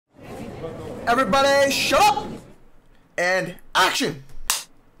Everybody shut up and action.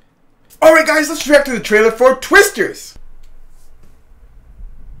 Alright guys, let's react to the trailer for Twisters.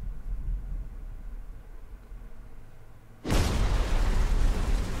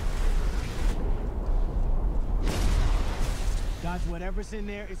 Dodge whatever's in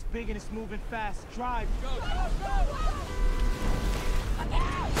there, it's big and it's moving fast. Drive. Go, go,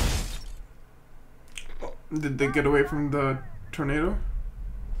 go. Oh, did they get away from the tornado?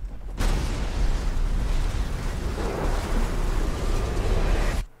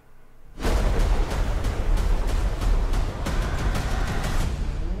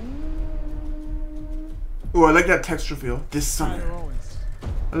 Oh, I like that texture feel. This summer.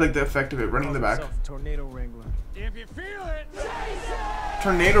 I like the effect of it running in the back. Tornado Wrangler. If you feel it, chase it!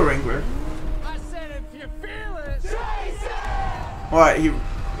 Tornado Wrangler. I said if you feel it, chase it! What?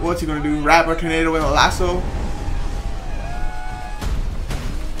 What's he gonna do? Wrap a tornado with a lasso?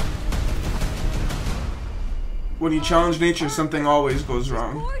 When you challenge nature, something always goes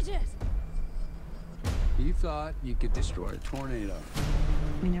wrong. You thought you could destroy a tornado.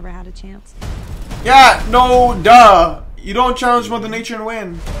 We never had a chance. Yeah, no, duh. You don't challenge Mother Nature and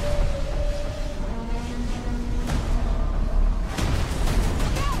win.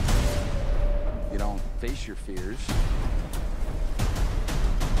 You don't face your fears.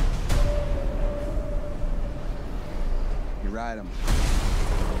 You ride them.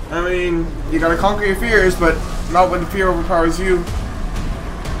 I mean, you gotta conquer your fears, but not when the fear overpowers you.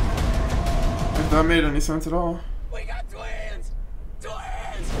 If that made any sense at all. We got twins!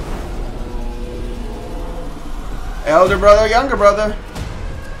 Twins! Elder brother, younger brother.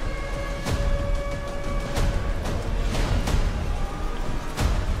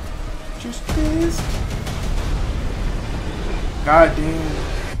 Just pissed. God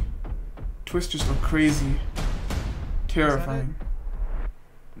damn. Twisters look crazy. Terrifying.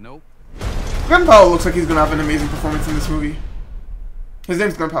 Nope. Glen Powell looks like he's gonna have an amazing performance in this movie. His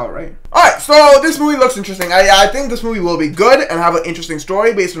name's Glen Powell, right? Alright, so this movie looks interesting. I think this movie will be good and have an interesting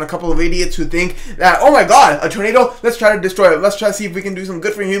story based on a couple of idiots who think that, oh my god, a tornado, let's try to destroy it. Let's try to see if we can do some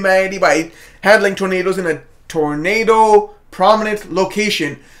good for humanity by handling tornadoes in a tornado prominent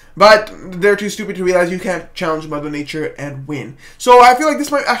location. But they're too stupid to realize you can't challenge Mother Nature and win. So I feel like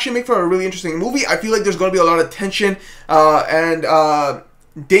this might actually make for a really interesting movie. I feel like there's going to be a lot of tension and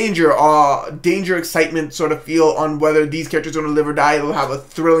danger, excitement sort of feel on whether these characters are going to live or die. It'll have a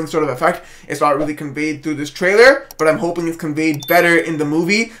thrilling sort of effect. It's not really conveyed through this trailer, but I'm hoping it's conveyed better in the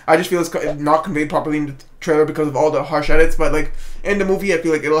movie. I just feel it's not conveyed properly in the trailer because of all the harsh edits, but like in the movie I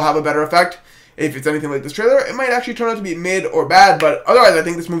feel like it'll have a better effect. If it's anything like this trailer, it might actually turn out to be mid or bad, but otherwise I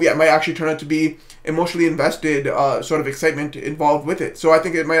think this movie might actually turn out to be emotionally invested, sort of excitement involved with it. So I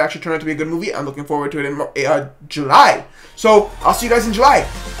think it might actually turn out to be a good movie. I'm looking forward to it in July. So I'll see you guys in July.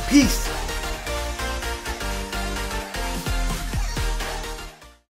 Peace.